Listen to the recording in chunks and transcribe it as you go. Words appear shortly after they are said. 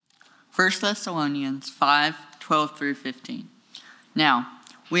1 Thessalonians 5:12 through 15. Now,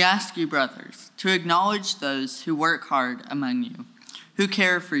 we ask you, brothers, to acknowledge those who work hard among you, who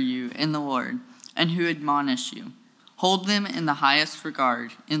care for you in the Lord, and who admonish you. Hold them in the highest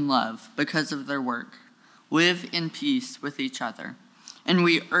regard in love because of their work. Live in peace with each other. And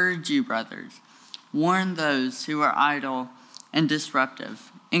we urge you, brothers, warn those who are idle and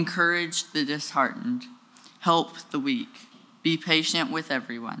disruptive. Encourage the disheartened. Help the weak. Be patient with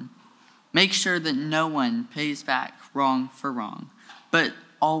everyone. Make sure that no one pays back wrong for wrong, but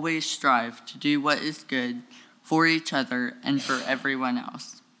always strive to do what is good for each other and for everyone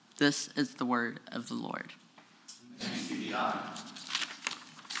else. This is the word of the Lord.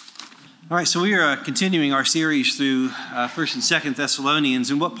 All right, so we are continuing our series through 1st and 2nd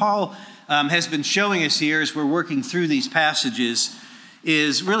Thessalonians, and what Paul has been showing us here as we're working through these passages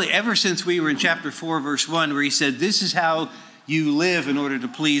is really ever since we were in chapter 4, verse 1, where he said, this is how you live in order to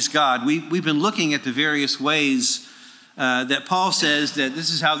please God. We've been looking at the various ways that Paul says that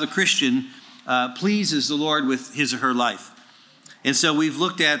this is how the Christian pleases the Lord with his or her life. And so we've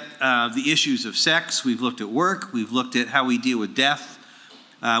looked at the issues of sex, we've looked at work, we've looked at how we deal with death,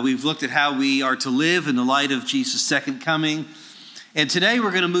 we've looked at how we are to live in the light of Jesus' second coming. And today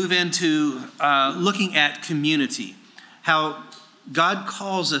we're going to move into looking at community, how God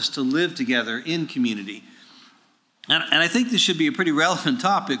calls us to live together in community. And I think this should be a pretty relevant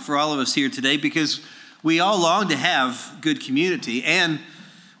topic for all of us here today because we all long to have good community, and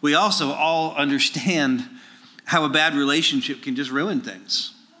we also all understand how a bad relationship can just ruin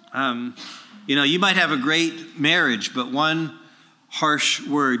things. You might have a great marriage, but one harsh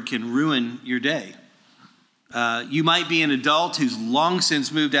word can ruin your day. You might be an adult who's long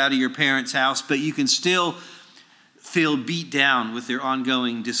since moved out of your parents' house, but you can still feel beat down with their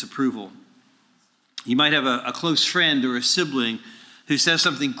ongoing disapproval. You might have a close friend or a sibling who says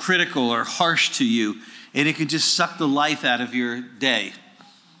something critical or harsh to you, and it can just suck the life out of your day.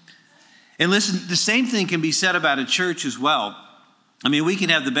 And listen, the same thing can be said about a church as well. I mean, we can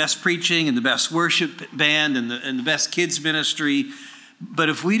have the best preaching and the best worship band and the best kids ministry, but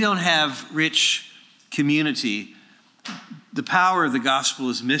if we don't have rich community, the power of the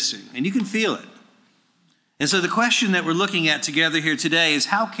gospel is missing, and you can feel it. And so the question that we're looking at together here today is,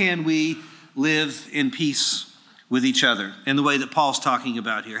 how can we live in peace with each other in the way that Paul's talking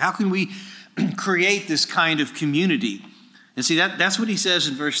about here? How can we create this kind of community? And see, that's what he says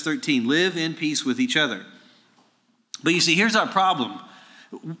in verse 13, live in peace with each other. But you see, here's our problem.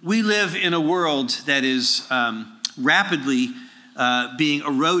 We live in a world that is rapidly being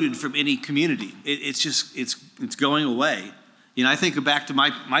eroded from any community. It's going away. I think back to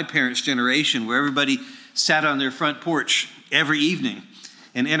my parents' generation where everybody sat on their front porch every evening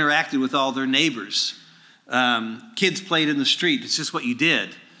and interacted with all their neighbors. Kids played in the street. It's just what you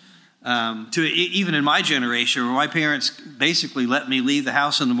did. Even in my generation, where my parents basically let me leave the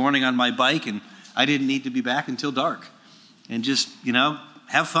house in the morning on my bike, and I didn't need to be back until dark. And just,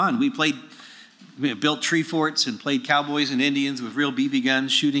 have fun. We built tree forts and played cowboys and Indians with real BB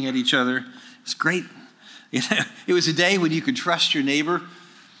guns shooting at each other. It was great. It was a day when you could trust your neighbor.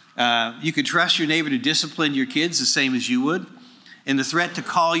 You could trust your neighbor to discipline your kids the same as you would. And the threat to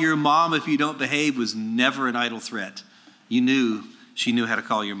call your mom if you don't behave was never an idle threat. She knew how to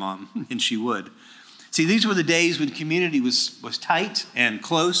call your mom, and she would. See, these were the days when community was tight and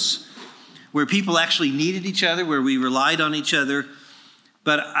close, where people actually needed each other, where we relied on each other.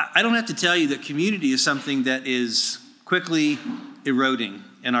 But I don't have to tell you that community is something that is quickly eroding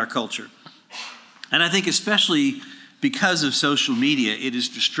in our culture. And I think especially because of social media, it is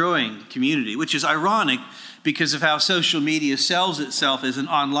destroying community, which is ironic because of how social media sells itself as an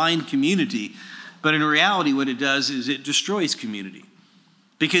online community. But in reality, what it does is it destroys community.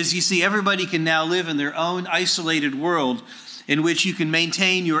 Because you see, everybody can now live in their own isolated world in which you can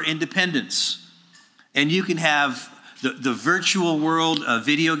maintain your independence. And you can have the virtual world of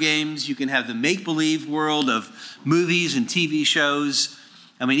video games. You can have the make-believe world of movies and TV shows.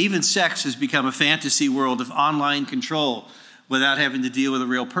 I mean, even sex has become a fantasy world of online control without having to deal with a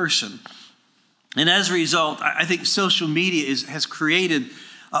real person. And as a result, I think social media has created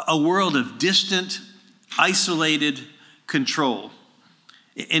a world of distant, isolated control.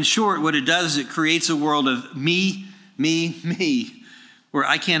 In short, what it does is it creates a world of me, where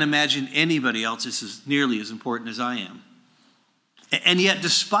I can't imagine anybody else is as nearly as important as I am. And yet,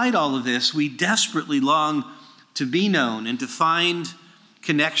 despite all of this, we desperately long to be known and to find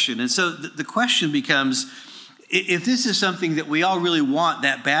connection. And so the question becomes, if this is something that we all really want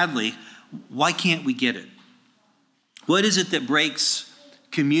that badly, why can't we get it? What is it that breaks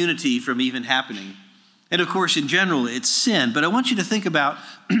community from even happening? And of course, in general, it's sin. But I want you to think about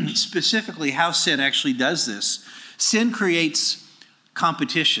specifically how sin actually does this. Sin creates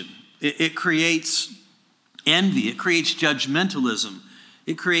competition. It creates envy. It creates judgmentalism.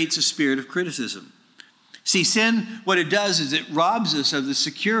 It creates a spirit of criticism. See, sin, what it does is it robs us of the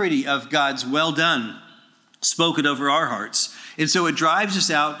security of God's well done spoken over our hearts. And so it drives us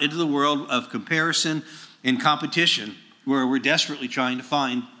out into the world of comparison and competition, where we're desperately trying to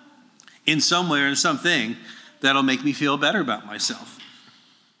find in somewhere and something that'll make me feel better about myself.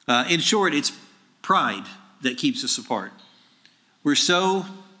 In short, it's pride that keeps us apart. We're so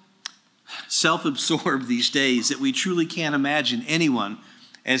self-absorbed these days that we truly can't imagine anyone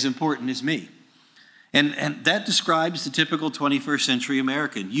as important as me. And that describes the typical 21st century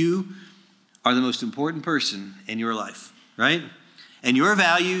American. You are the most important person in your life, right? And your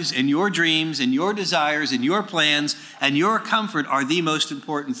values and your dreams and your desires and your plans and your comfort are the most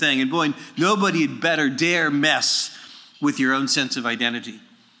important thing. And boy, nobody had better dare mess with your own sense of identity.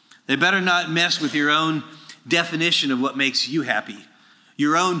 They better not mess with your own definition of what makes you happy,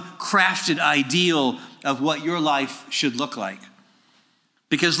 your own crafted ideal of what your life should look like.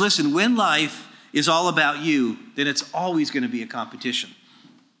 Because listen, when life is all about you, then it's always going to be a competition.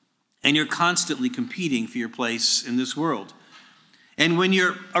 And you're constantly competing for your place in this world. And when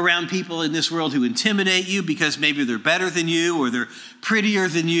you're around people in this world who intimidate you because maybe they're better than you, or they're prettier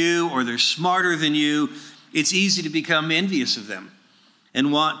than you, or they're smarter than you, it's easy to become envious of them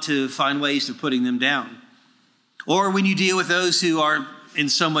and want to find ways of putting them down. Or when you deal with those who are in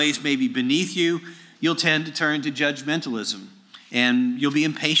some ways maybe beneath you, you'll tend to turn to judgmentalism, and you'll be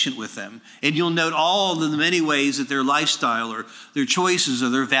impatient with them. And you'll note all of the many ways that their lifestyle or their choices or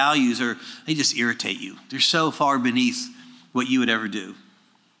their values they just irritate you. They're so far beneath what you would ever do.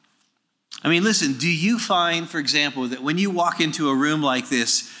 I mean, listen, do you find, for example, that when you walk into a room like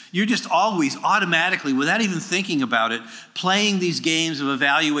this, you're just always automatically, without even thinking about it, playing these games of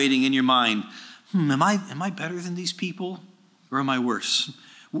evaluating in your mind, am I better than these people, or am I worse?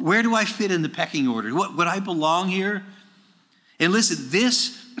 Where do I fit in the pecking order? Would I belong here? And listen,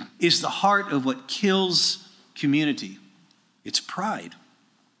 this is the heart of what kills community. It's pride.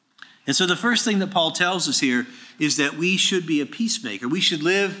 And so the first thing that Paul tells us here is that we should be a peacemaker. We should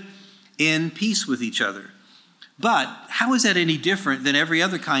live in peace with each other. But how is that any different than every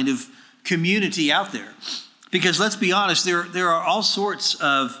other kind of community out there? Because let's be honest, there are all sorts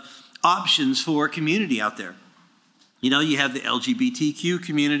of options for community out there. You know, you have the LGBTQ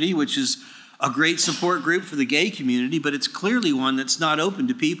community, which is a great support group for the gay community, but it's clearly one that's not open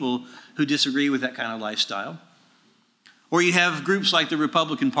to people who disagree with that kind of lifestyle. Or you have groups like the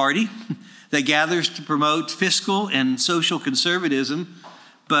Republican Party that gathers to promote fiscal and social conservatism,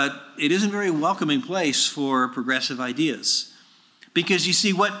 but it isn't a very welcoming place for progressive ideas. Because you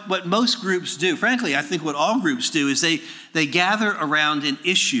see, what most groups do, frankly, I think what all groups do, is they gather around an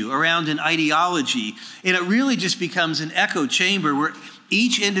issue, around an ideology, and it really just becomes an echo chamber where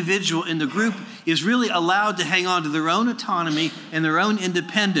each individual in the group is really allowed to hang on to their own autonomy and their own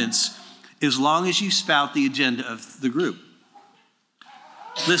independence as long as you spout the agenda of the group.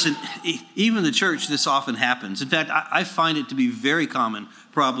 Listen, even in the church, this often happens. In fact, I find it to be a very common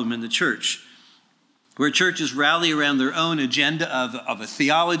problem in the church, where churches rally around their own agenda of a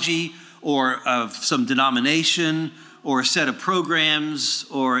theology or of some denomination or a set of programs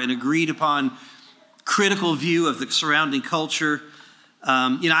or an agreed upon critical view of the surrounding culture.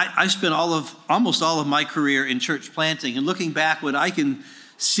 I spent almost all of my career in church planting, and looking back, what I can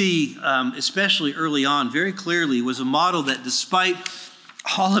see, especially early on, very clearly was a model that, despite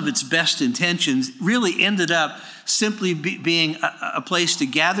all of its best intentions, really ended up simply being a place to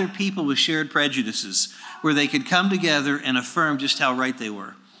gather people with shared prejudices, where they could come together and affirm just how right they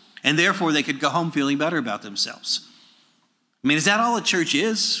were. And therefore, they could go home feeling better about themselves. I mean, is that all a church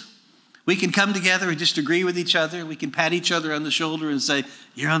is? We can come together and just agree with each other. We can pat each other on the shoulder and say,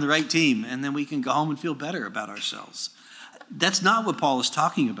 you're on the right team. And then we can go home and feel better about ourselves. That's not what Paul is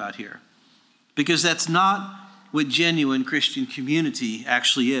talking about here, because that's not what genuine Christian community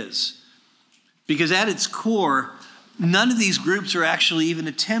actually is. Because at its core, none of these groups are actually even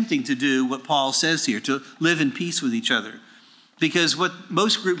attempting to do what Paul says here, to live in peace with each other. Because what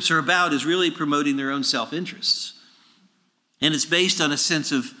most groups are about is really promoting their own self-interests. And it's based on a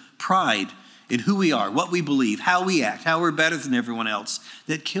sense of pride in who we are, what we believe, how we act, how we're better than everyone else,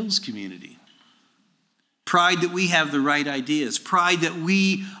 that kills community. Pride that we have the right ideas, pride that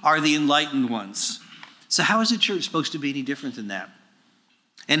we are the enlightened ones. So how is a church supposed to be any different than that?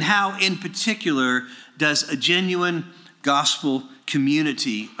 And how, in particular, does a genuine gospel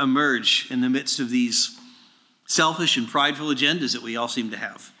community emerge in the midst of these selfish and prideful agendas that we all seem to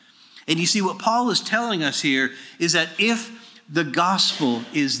have? And you see, what Paul is telling us here is that if the gospel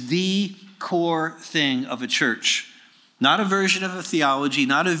is the core thing of a church, not a version of a theology,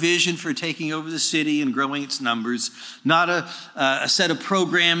 not a vision for taking over the city and growing its numbers, not a set of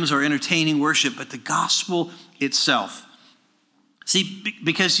programs or entertaining worship, but the gospel itself. See,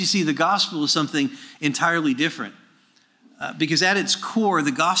 because you see, the gospel is something entirely different. Because at its core,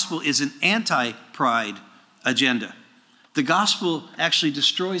 the gospel is an anti-pride agenda. The gospel actually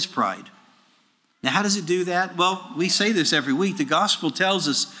destroys pride. Now, how does it do that? Well, we say this every week. The gospel tells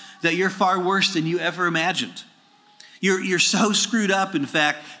us that you're far worse than you ever imagined. You're so screwed up, in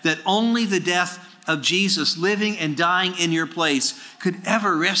fact, that only the death of Jesus living and dying in your place could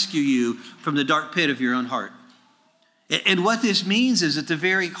ever rescue you from the dark pit of your own heart. And what this means is that the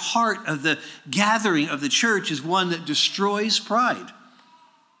very heart of the gathering of the church is one that destroys pride.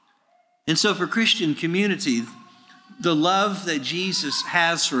 And so for Christian community, the love that Jesus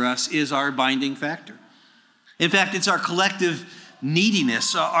has for us is our binding factor. In fact, it's our collective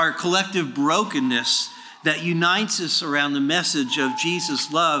neediness, our collective brokenness that unites us around the message of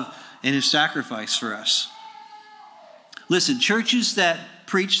Jesus' love and his sacrifice for us. Listen, churches that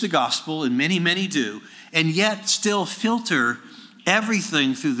preach the gospel, and many, many do, and yet still filter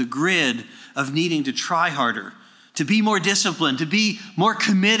everything through the grid of needing to try harder, to be more disciplined, to be more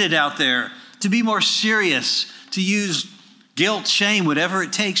committed out there, to be more serious, to use guilt, shame, whatever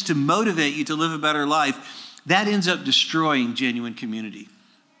it takes to motivate you to live a better life, that ends up destroying genuine community.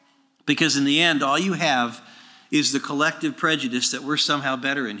 Because in the end, all you have is the collective prejudice that we're somehow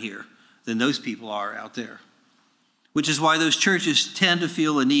better in here than those people are out there. Which is why those churches tend to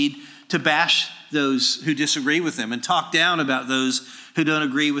feel a need to bash those who disagree with them and talk down about those who don't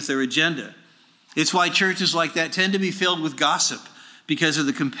agree with their agenda. It's why churches like that tend to be filled with gossip because of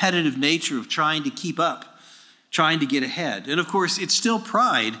the competitive nature of trying to keep up, trying to get ahead. And of course, it's still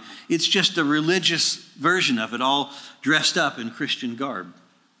pride. It's just a religious version of it, all dressed up in Christian garb.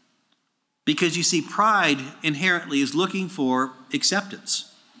 Because you see, pride inherently is looking for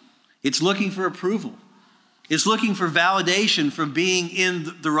acceptance. It's looking for approval. It's looking for validation from being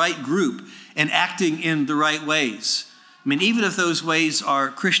in the right group and acting in the right ways. I mean, even if those ways are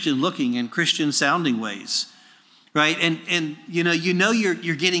Christian looking and Christian sounding ways, right? And you know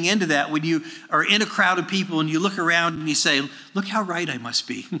you're getting into that when you are in a crowd of people and you look around and you say, look how right I must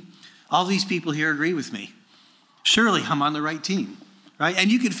be. All these people here agree with me. Surely I'm on the right team, right?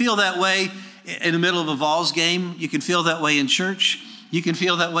 And you can feel that way in the middle of a Vols game. You can feel that way in church. You can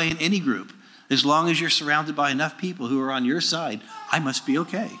feel that way in any group. As long as you're surrounded by enough people who are on your side, I must be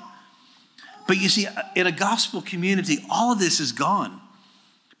okay. But you see, in a gospel community, all of this is gone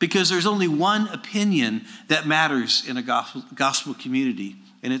because there's only one opinion that matters in a gospel community,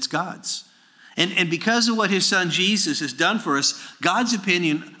 and it's God's. And because of what his son Jesus has done for us, God's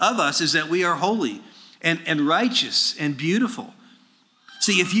opinion of us is that we are holy and righteous and beautiful.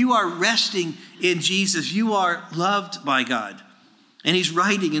 See, if you are resting in Jesus, you are loved by God. And he's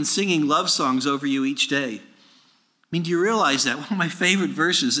writing and singing love songs over you each day. I mean, do you realize that? One of my favorite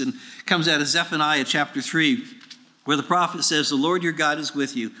verses comes out of Zephaniah chapter 3, where the prophet says, the Lord your God is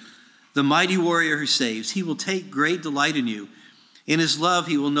with you, the mighty warrior who saves. He will take great delight in you. In his love,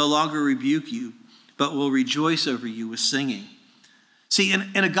 he will no longer rebuke you, but will rejoice over you with singing. See,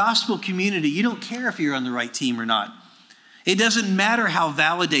 in a gospel community, you don't care if you're on the right team or not. It doesn't matter how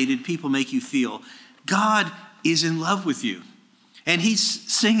validated people make you feel. God is in love with you. And he's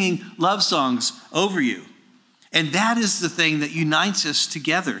singing love songs over you. And that is the thing that unites us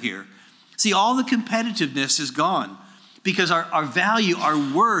together here. See, all the competitiveness is gone because our value, our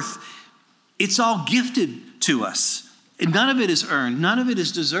worth, it's all gifted to us. And none of it is earned. None of it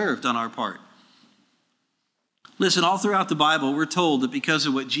is deserved on our part. Listen, all throughout the Bible, we're told that because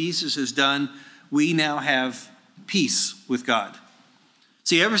of what Jesus has done, we now have peace with God.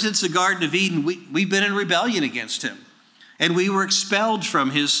 See, ever since the Garden of Eden, we've been in rebellion against him. And we were expelled from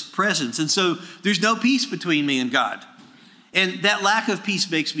his presence. And so there's no peace between me and God. And that lack of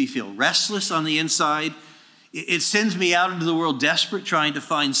peace makes me feel restless on the inside. It sends me out into the world desperate, trying to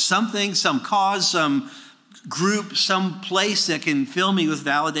find something, some cause, some group, some place that can fill me with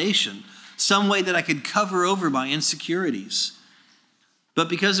validation, some way that I could cover over my insecurities. But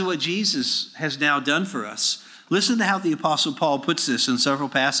because of what Jesus has now done for us, listen to how the Apostle Paul puts this in several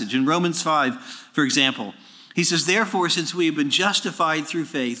passages. In Romans 5, for example, he says, therefore, since we have been justified through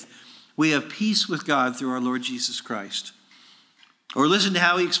faith, we have peace with God through our Lord Jesus Christ. Or listen to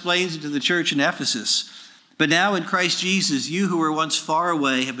how he explains it to the church in Ephesus. But now in Christ Jesus, you who were once far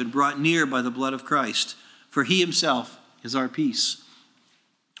away have been brought near by the blood of Christ, for he himself is our peace.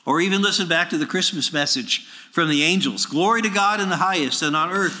 Or even listen back to the Christmas message from the angels. Glory to God in the highest, and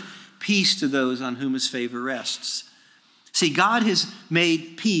on earth peace to those on whom his favor rests. See, God has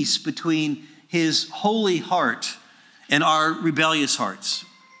made peace between his holy heart and our rebellious hearts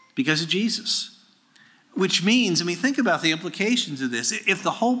because of Jesus. Which means, think about the implications of this. If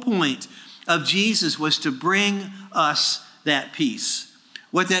the whole point of Jesus was to bring us that peace,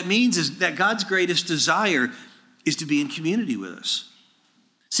 what that means is that God's greatest desire is to be in community with us.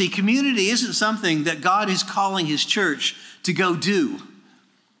 See, community isn't something that God is calling his church to go do.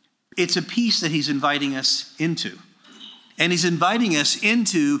 It's a peace that he's inviting us into. And he's inviting us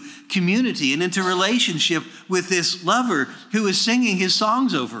into community and into relationship with this lover who is singing his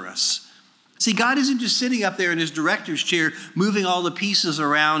songs over us. See, God isn't just sitting up there in his director's chair, moving all the pieces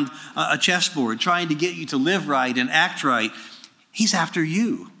around a chessboard, trying to get you to live right and act right. He's after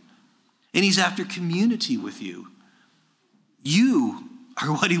you. And he's after community with you. You are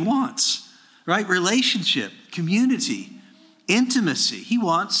what he wants, right? Relationship, community, intimacy. He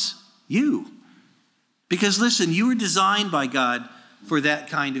wants you. Because listen, you were designed by God for that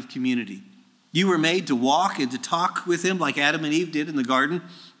kind of community. You were made to walk and to talk with him like Adam and Eve did in the garden.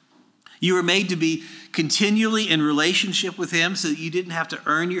 You were made to be continually in relationship with him so that you didn't have to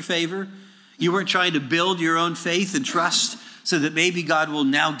earn your favor. You weren't trying to build your own faith and trust so that maybe God will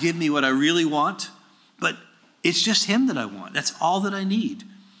now give me what I really want. But it's just him that I want. That's all that I need.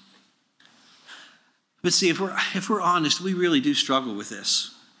 But see, if we're honest, we really do struggle with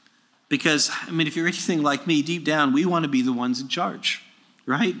this. Because, if you're anything like me, deep down, we want to be the ones in charge,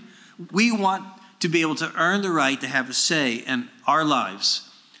 right? We want to be able to earn the right to have a say in our lives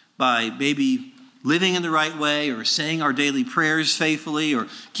by maybe living in the right way or saying our daily prayers faithfully or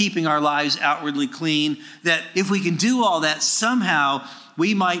keeping our lives outwardly clean. That if we can do all that, somehow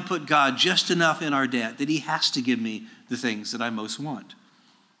we might put God just enough in our debt that he has to give me the things that I most want.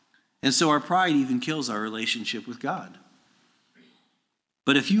 And so our pride even kills our relationship with God.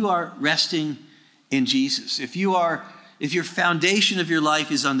 But if you are resting in Jesus, if your foundation of your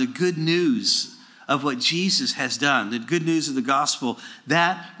life is on the good news of what Jesus has done, the good news of the gospel,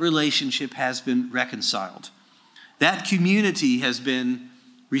 that relationship has been reconciled. That community has been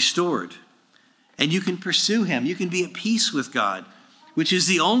restored. And you can pursue him. You can be at peace with God, which is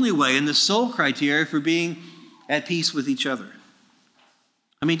the only way and the sole criteria for being at peace with each other.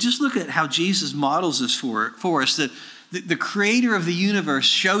 Just look at how Jesus models this for us. The creator of the universe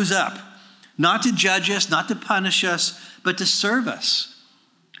shows up, not to judge us, not to punish us, but to serve us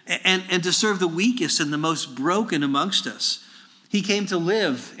and to serve the weakest and the most broken amongst us. He came to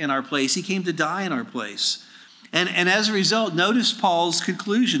live in our place. He came to die in our place. And as a result, notice Paul's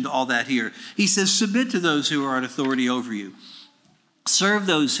conclusion to all that here. He says, submit to those who are in authority over you. Serve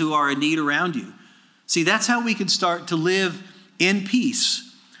those who are in need around you. See, that's how we can start to live in peace,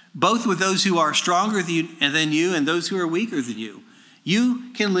 both with those who are stronger than you and those who are weaker than you.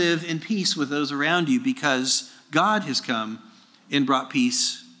 You can live in peace with those around you because God has come and brought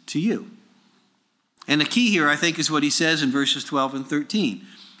peace to you. And the key here, I think, is what he says in verses 12 and 13.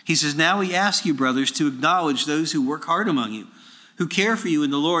 He says, now we ask you, brothers, to acknowledge those who work hard among you, who care for you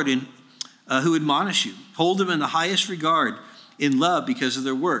in the Lord and who admonish you. Hold them in the highest regard in love because of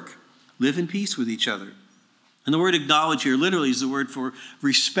their work. Live in peace with each other. And the word acknowledge here literally is the word for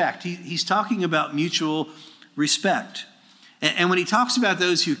respect. He's talking about mutual respect. And when he talks about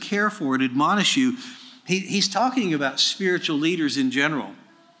those who care for and admonish you, he's talking about spiritual leaders in general.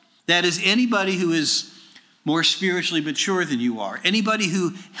 That is anybody who is more spiritually mature than you are. Anybody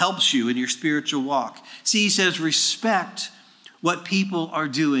who helps you in your spiritual walk. See, he says respect what people are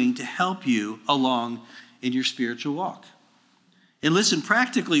doing to help you along in your spiritual walk. And listen,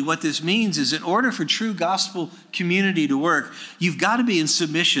 practically what this means is in order for true gospel community to work, you've got to be in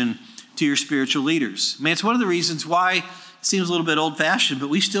submission to your spiritual leaders. It's one of the reasons why it seems a little bit old-fashioned, but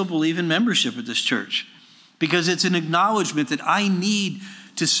we still believe in membership at this church. Because it's an acknowledgement that I need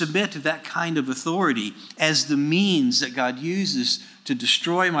to submit to that kind of authority as the means that God uses to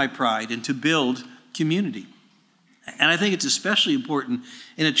destroy my pride and to build community. And I think it's especially important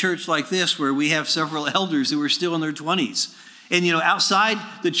in a church like this where we have several elders who are still in their 20s. And, outside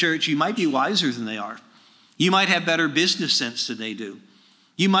the church, you might be wiser than they are. You might have better business sense than they do.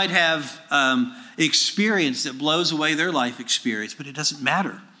 You might have experience that blows away their life experience, but it doesn't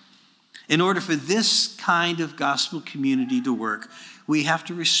matter. In order for this kind of gospel community to work, we have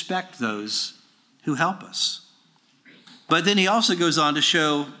to respect those who help us. But then he also goes on to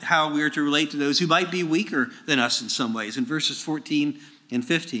show how we are to relate to those who might be weaker than us in some ways. In verses 14 and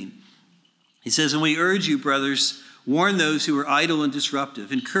 15, he says, and we urge you, brothers, warn those who are idle and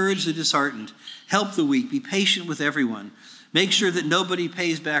disruptive. Encourage the disheartened. Help the weak. Be patient with everyone. Make sure that nobody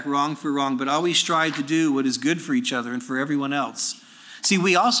pays back wrong for wrong, but always strive to do what is good for each other and for everyone else. See,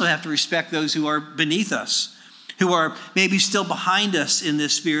 we also have to respect those who are beneath us, who are maybe still behind us in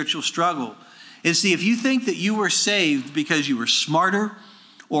this spiritual struggle. And see, if you think that you were saved because you were smarter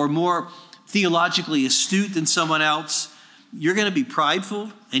or more theologically astute than someone else, you're going to be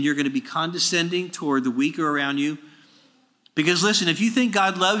prideful and you're going to be condescending toward the weaker around you. Because listen, if you think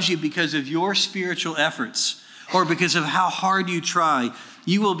God loves you because of your spiritual efforts or because of how hard you try,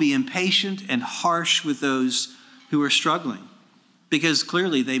 you will be impatient and harsh with those who are struggling. Because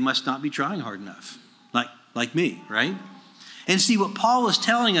clearly they must not be trying hard enough, like me, right? And see, what Paul is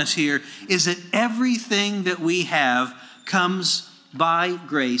telling us here is that everything that we have comes by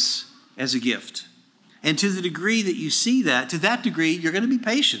grace as a gift. And to the degree that you see that, to that degree, you're going to be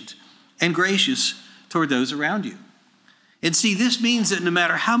patient and gracious toward those around you. And see, this means that no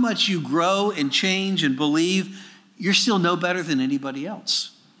matter how much you grow and change and believe, you're still no better than anybody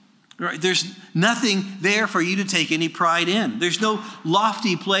else. Right? There's nothing there for you to take any pride in. There's no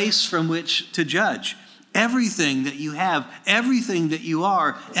lofty place from which to judge. Everything that you have, everything that you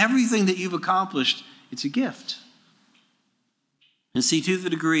are, everything that you've accomplished, it's a gift. And see, to the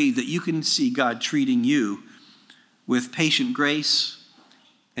degree that you can see God treating you with patient grace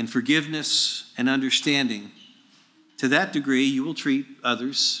and forgiveness and understanding, to that degree you will treat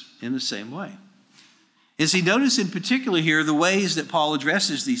others in the same way. And see, notice in particular here the ways that Paul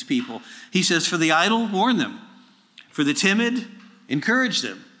addresses these people. He says, for the idle, warn them. For the timid, encourage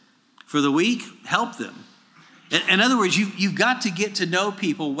them. For the weak, help them. In other words, you've got to get to know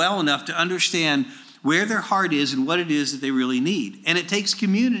people well enough to understand where their heart is and what it is that they really need. And it takes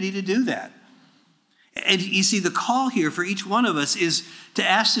community to do that. And you see, the call here for each one of us is to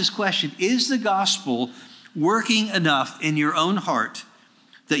ask this question: is the gospel working enough in your own heart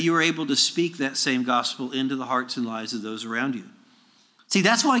that you are able to speak that same gospel into the hearts and lives of those around you? See,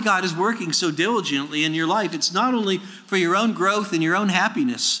 that's why God is working so diligently in your life. It's not only for your own growth and your own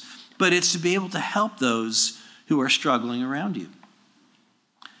happiness, but it's to be able to help those who are struggling around you.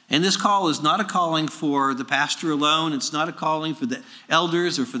 And this call is not a calling for the pastor alone. It's not a calling for the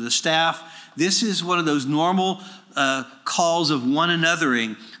elders or for the staff. This is one of those normal calls of one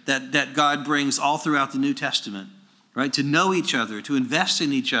anothering that God brings all throughout the New Testament, right? To know each other, to invest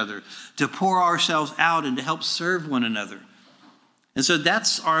in each other, to pour ourselves out and to help serve one another. And so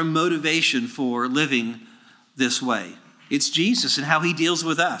that's our motivation for living this way. It's Jesus and how he deals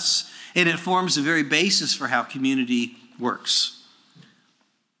with us. And it forms the very basis for how community works.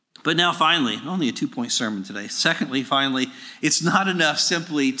 But now finally, only a 2-point sermon today. Secondly, finally, it's not enough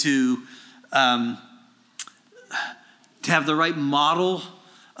simply to have the right model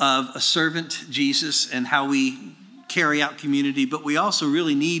of a servant, Jesus, and how we carry out community, but we also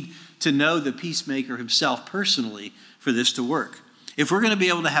really need to know the peacemaker himself personally for this to work. If we're going to be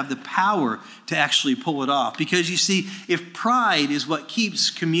able to have the power to actually pull it off. Because you see, if pride is what keeps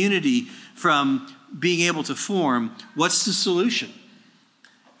community from being able to form, what's the solution?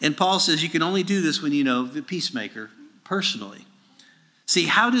 And Paul says you can only do this when you know the peacemaker personally. See,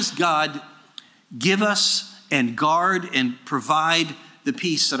 how does God give us and guard and provide the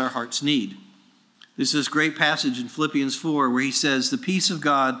peace that our hearts need? There's this great passage in Philippians 4 where he says, the peace of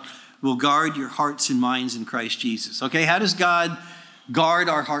God will guard your hearts and minds in Christ Jesus. Okay, how does God guard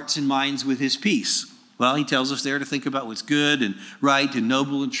our hearts and minds with his peace? Well, he tells us there to think about what's good and right and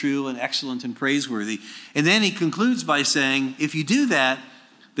noble and true and excellent and praiseworthy. And then he concludes by saying, if you do that,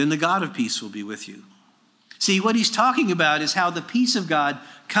 then the God of peace will be with you. See, what he's talking about is how the peace of God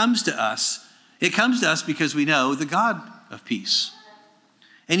comes to us. It comes to us because we know the God of peace.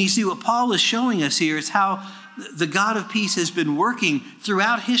 And you see, what Paul is showing us here is how the God of peace has been working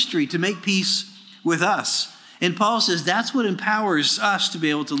throughout history to make peace with us. And Paul says that's what empowers us to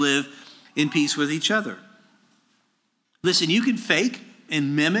be able to live in peace with each other. Listen, you can fake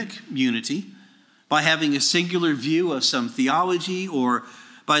and mimic unity by having a singular view of some theology or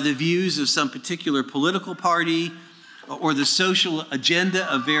by the views of some particular political party or the social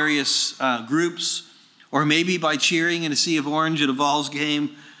agenda of various groups, or maybe by cheering in a sea of orange at a Vols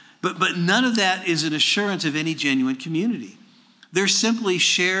game. But none of that is an assurance of any genuine community. They're simply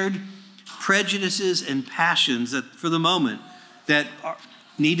shared prejudices and passions that, for the moment, that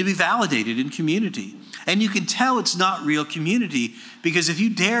need to be validated in community. And you can tell it's not real community because if you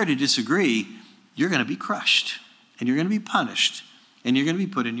dare to disagree, you're going to be crushed and you're going to be punished and you're going to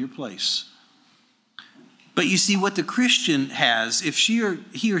be put in your place. But you see, what the Christian has, if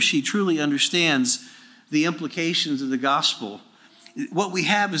he or she truly understands the implications of the gospel, what we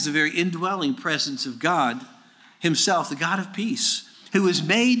have is the very indwelling presence of God himself, the God of peace, who has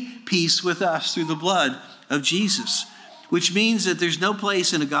made peace with us through the blood of Jesus, which means that there's no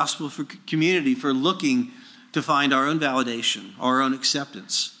place in a gospel for community for looking to find our own validation, our own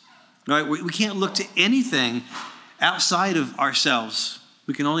acceptance. Right? We can't look to anything outside of ourselves.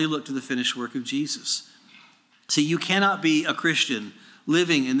 We can only look to the finished work of Jesus. See, you cannot be a Christian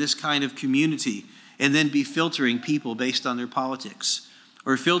living in this kind of community and then be filtering people based on their politics,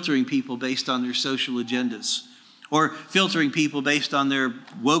 or filtering people based on their social agendas, or filtering people based on their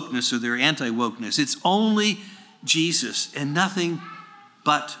wokeness or their anti-wokeness. It's only Jesus and nothing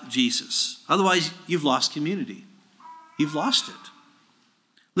but Jesus. Otherwise, you've lost community. You've lost it.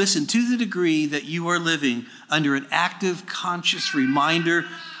 Listen, to the degree that you are living under an active, conscious reminder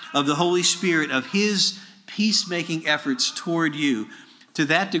of the Holy Spirit, of his peacemaking efforts toward you, to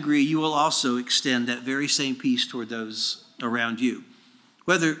that degree, you will also extend that very same peace toward those around you,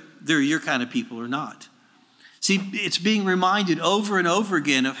 whether they're your kind of people or not. See, it's being reminded over and over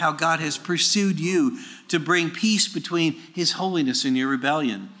again of how God has pursued you to bring peace between his holiness and your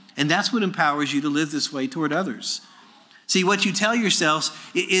rebellion. And that's what empowers you to live this way toward others. See, what you tell yourselves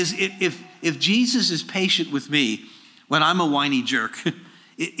is, if Jesus is patient with me when I'm a whiny jerk,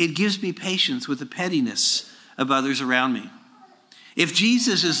 it gives me patience with the pettiness of others around me. If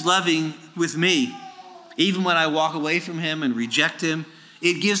Jesus is loving with me, even when I walk away from him and reject him,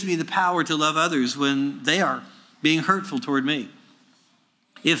 it gives me the power to love others when they are being hurtful toward me.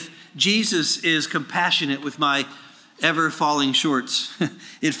 If Jesus is compassionate with my ever falling shorts,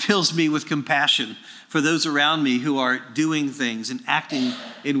 it fills me with compassion for those around me who are doing things and acting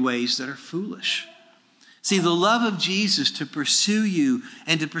in ways that are foolish. See, the love of Jesus to pursue you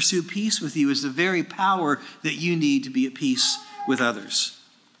and to pursue peace with you is the very power that you need to be at peace with others.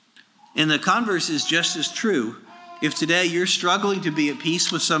 And the converse is just as true. If today you're struggling to be at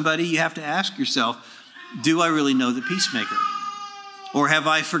peace with somebody, you have to ask yourself, do I really know the peacemaker? Or have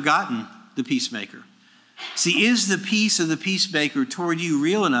I forgotten the peacemaker? See, is the peace of the peacemaker toward you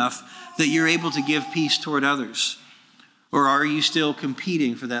real enough that you're able to give peace toward others? Or are you still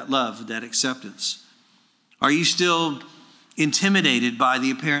competing for that love, that acceptance? Are you still intimidated by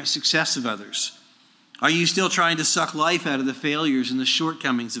the apparent success of others? Are you still trying to suck life out of the failures and the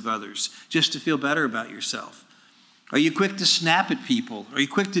shortcomings of others just to feel better about yourself? Are you quick to snap at people? Are you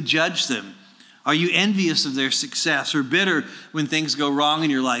quick to judge them? Are you envious of their success or bitter when things go wrong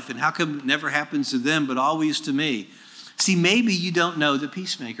in your life? And how come it never happens to them but always to me? See, maybe you don't know the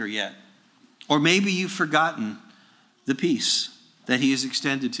peacemaker yet. Or maybe you've forgotten the peace that he has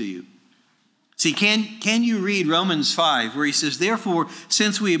extended to you. See, can you read Romans 5 where he says, therefore,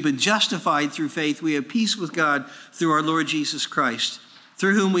 since we have been justified through faith, we have peace with God through our Lord Jesus Christ,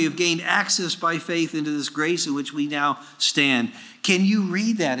 through whom we have gained access by faith into this grace in which we now stand. Can you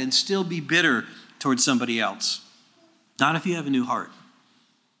read that and still be bitter towards somebody else? Not if you have a new heart.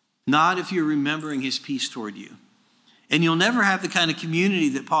 Not if you're remembering his peace toward you. And you'll never have the kind of community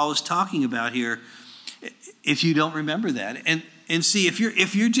that Paul is talking about here if you don't remember that. And see, if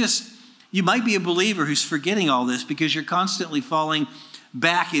you're just, you might be a believer who's forgetting all this because you're constantly falling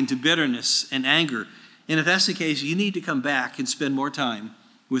back into bitterness and anger. And if that's the case, you need to come back and spend more time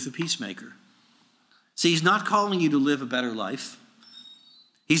with the peacemaker. See, he's not calling you to live a better life.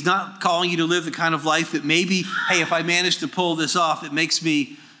 He's not calling you to live the kind of life that maybe, hey, if I manage to pull this off, it makes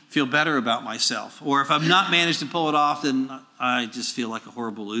me feel better about myself. Or if I've not managed to pull it off, then I just feel like a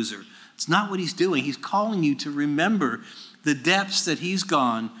horrible loser. It's not what he's doing. He's calling you to remember the depths that he's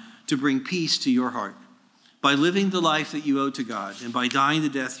gone to bring peace to your heart by living the life that you owe to God and by dying the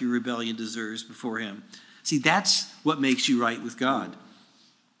death your rebellion deserves before him. See, that's what makes you right with God.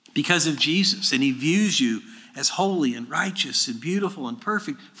 Because of Jesus, and he views you as holy and righteous and beautiful and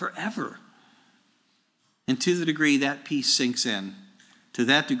perfect forever. And to the degree that peace sinks in, to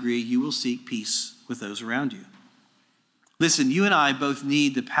that degree you will seek peace with those around you. Listen, you and I both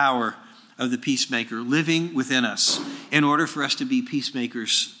need the power of the peacemaker living within us in order for us to be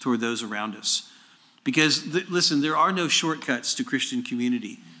peacemakers toward those around us. Because, listen, there are no shortcuts to Christian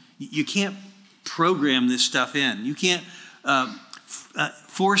community. You can't program this stuff in. You can't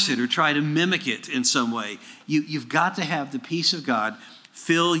force it or try to mimic it in some way. You've got to have the peace of God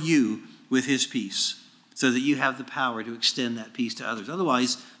fill you with his peace so that you have the power to extend that peace to others.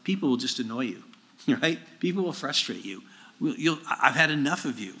 Otherwise, people will just annoy you, right? People will frustrate you. I've had enough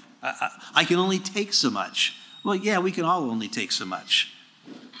of you. I can only take so much. Well, yeah, we can all only take so much.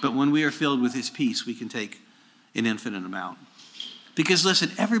 But when we are filled with his peace, we can take an infinite amount. Because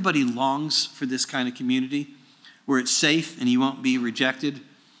listen, everybody longs for this kind of community where it's safe and you won't be rejected,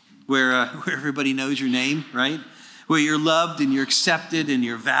 where everybody knows your name, right? Where you're loved and you're accepted and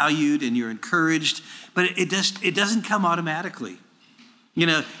you're valued and you're encouraged. But it doesn't come automatically. You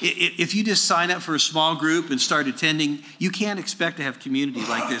know, if you just sign up for a small group and start attending, you can't expect to have community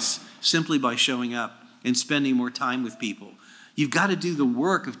like this simply by showing up and spending more time with people. You've got to do the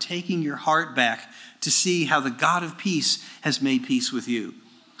work of taking your heart back to see how the God of peace has made peace with you.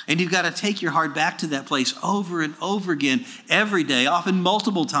 And you've got to take your heart back to that place over and over again, every day, often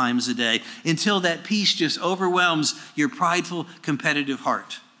multiple times a day, until that peace just overwhelms your prideful, competitive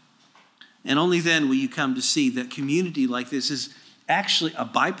heart. And only then will you come to see that community like this is actually a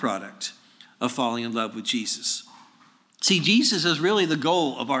byproduct of falling in love with Jesus. See, Jesus is really the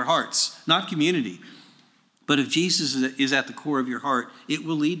goal of our hearts, not community. But if Jesus is at the core of your heart, it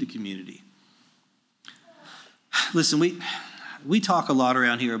will lead to community. Listen, we talk a lot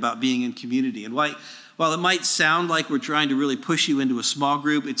around here about being in community. And while it might sound like we're trying to really push you into a small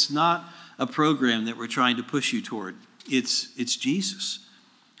group, it's not a program that we're trying to push you toward. It's Jesus.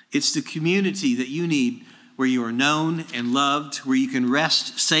 It's the community that you need where you are known and loved, where you can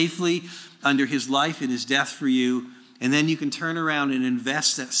rest safely under his life and his death for you, and then you can turn around and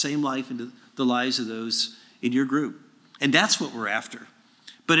invest that same life into the lives of those in your group. And that's what we're after.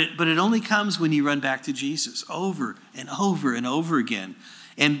 But it only comes when you run back to Jesus over and over and over again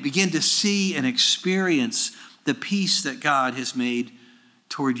and begin to see and experience the peace that God has made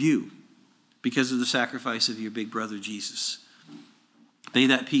toward you because of the sacrifice of your big brother Jesus. May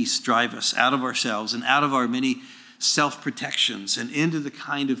that peace drive us out of ourselves and out of our many self-protections and into the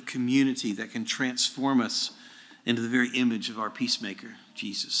kind of community that can transform us into the very image of our peacemaker,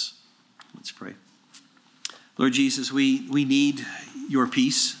 Jesus. Let's pray. Lord Jesus, we need your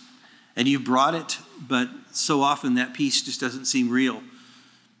peace, and you've brought it, but so often that peace just doesn't seem real,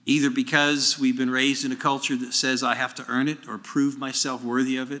 either because we've been raised in a culture that says I have to earn it or prove myself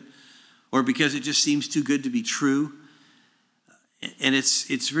worthy of it, or because it just seems too good to be true. And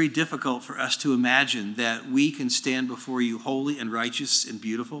it's very difficult for us to imagine that we can stand before you holy and righteous and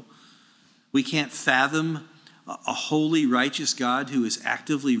beautiful. We can't fathom a holy, righteous God who is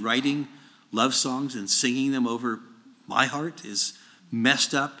actively writing love songs and singing them over my heart, as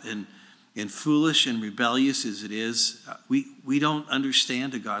messed up and foolish and rebellious as it is. We don't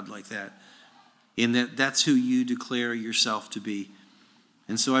understand a God like that, in that's who you declare yourself to be.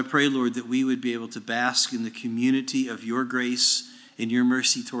 And so I pray, Lord, that we would be able to bask in the community of your grace and your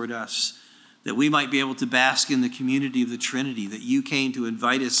mercy toward us, that we might be able to bask in the community of the Trinity, that you came to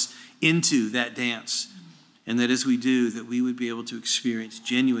invite us into that dance. And that as we do, that we would be able to experience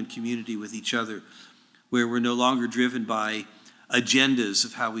genuine community with each other, where we're no longer driven by agendas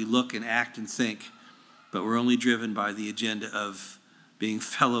of how we look and act and think, but we're only driven by the agenda of being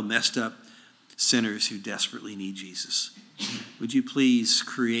fellow messed up sinners who desperately need Jesus. Would you please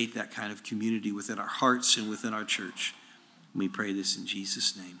create that kind of community within our hearts and within our church? We pray this in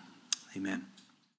Jesus' name. Amen.